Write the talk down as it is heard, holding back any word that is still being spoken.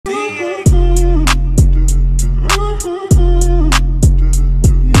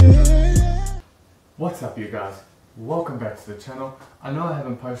Welcome back to the channel. I know I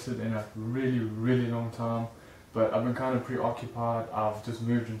haven't posted in a really long time, but I've been kind of preoccupied. I've just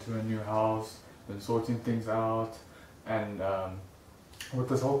moved into a new house, been sorting things out, and with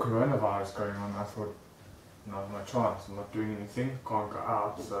this whole coronavirus going on, I thought, now's my chance. I'm not doing anything, can't go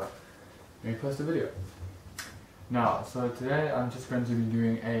out, so let me post a video. Now, so today I'm just going to be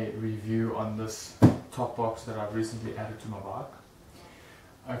doing a review on this top box that I've recently added to my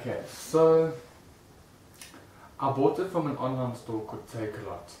bike. Okay, so I bought it from an online store called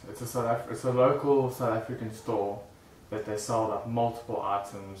Take-A-Lot. It's a local South African store that they sell like multiple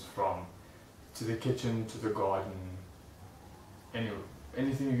items from, to the kitchen, to the garden,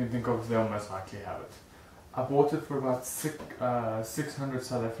 anything you can think of, they'll most likely have it. I bought it for about 600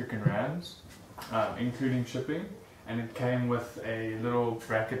 South African rands, including shipping, and it came with a little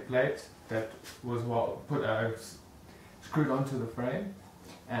bracket plate that was screwed onto the frame,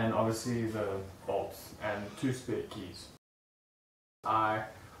 and obviously the bolts and 2 spare keys. I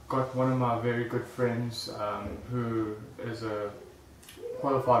got one of my very good friends who is a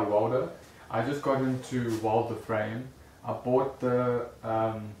qualified welder. I just got him to weld the frame. I bought the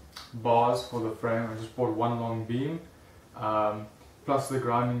bars for the frame. I just bought one long beam, plus the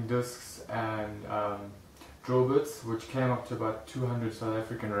grinding discs and drill bits, which came up to about 200 South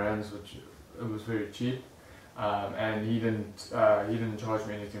African rands, which it was very cheap. And he didn't charge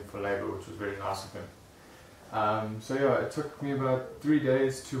me anything for labor, which was very nice of him. So yeah, it took me about 3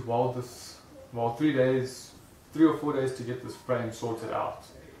 days to weld this. Well, 3 or 4 days to get this frame sorted out.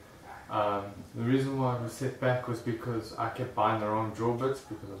 The reason why I was set back was because I kept buying the wrong drill bits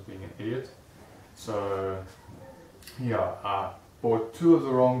because I was being an idiot. So yeah, I bought 2 of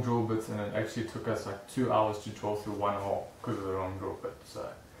the wrong drill bits, and it actually took us like 2 hours to drill through one hole because of the wrong drill bit. So.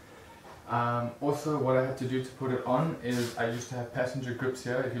 Also, what I had to do to put it on is I used to have passenger grips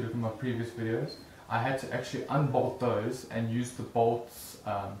here. If you look at my previous videos, I had to actually unbolt those and use the bolts,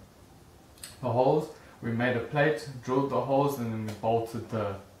 the holes. We made a plate, drilled the holes, and then we bolted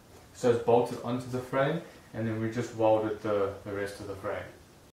so it's bolted onto the frame, and then we just welded the rest of the frame.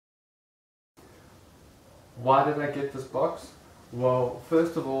 Why did I get this box? Well,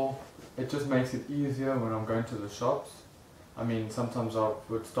 first of all, it just makes it easier when I'm going to the shops. I mean, sometimes I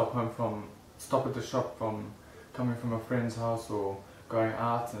would stop at the shop from coming from a friend's house or going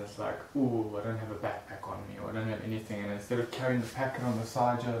out, and it's like, ooh, I don't have a backpack on me, or I don't have anything, and instead of carrying the packet on the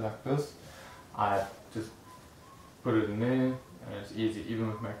side here like this, I just put it in there, and it's easy. Even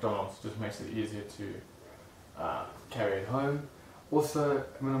with McDonald's, it just makes it easier to carry it home. Also,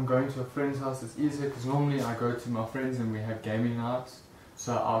 when I'm going to a friend's house, it's easier because normally I go to my friends and we have gaming nights,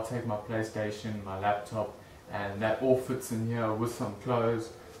 so I'll take my PlayStation, my laptop, and that all fits in here with some clothes,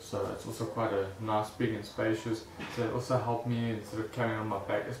 so it's also quite a nice, big and spacious. So it also helped me instead of carrying on my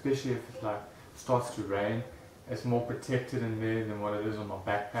back, especially if it like starts to rain. It's more protected in there than what it is on my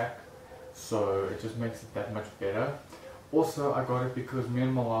backpack, so it just makes it that much better. Also, I got it because me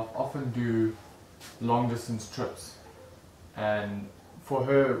and my wife often do long distance trips, and for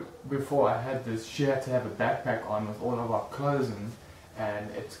her, before I had this, she had to have a backpack on with all of our clothes in,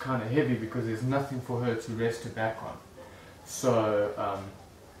 and it's kind of heavy because there's nothing for her to rest her back on. So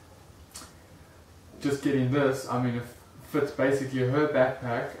just getting this, I mean, it fits basically her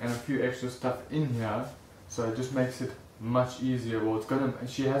backpack and a few extra stuff in here, so it just makes it much easier. Well,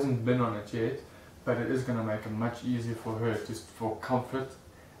 she hasn't been on it yet, but it is going to make it much easier for her, just for comfort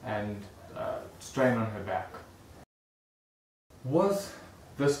and strain on her back. Was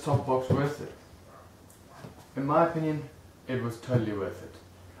this top box worth it? In my opinion, it was totally worth it.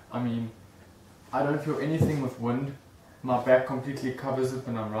 I mean, I don't feel anything with wind. My back completely covers it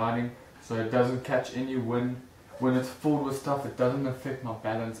when I'm riding, so it doesn't catch any wind. When it's full with stuff, it doesn't affect my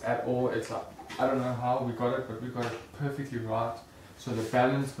balance at all. It's like, I don't know how we got it, but we got it perfectly right. So the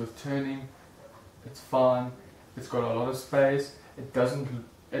balance with turning, it's fine. It's got a lot of space.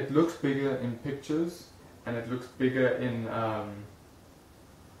 It looks bigger in pictures, and it looks bigger in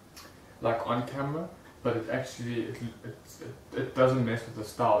like on camera. But it actually, it doesn't mess with the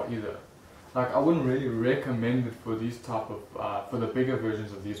style either. Like, I wouldn't really recommend it for these type of, for the bigger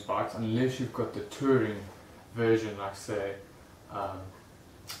versions of these bikes, unless you've got the touring version, like say, a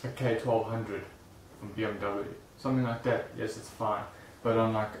K1200 from BMW. Something like that, yes, it's fine. But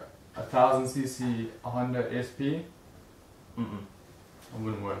on like a 1000cc Honda SP, it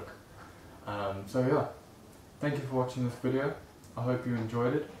wouldn't work. So yeah, thank you for watching this video. I hope you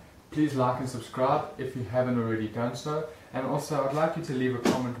enjoyed it. Please like and subscribe if you haven't already done so, and also I'd like you to leave a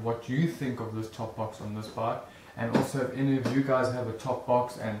comment what you think of this top box on this bike, and also if any of you guys have a top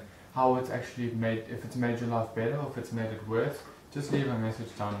box and how it's actually made, if it's made your life better or if it's made it worse, just leave a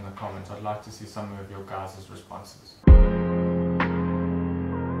message down in the comments. I'd like to see some of your guys' responses.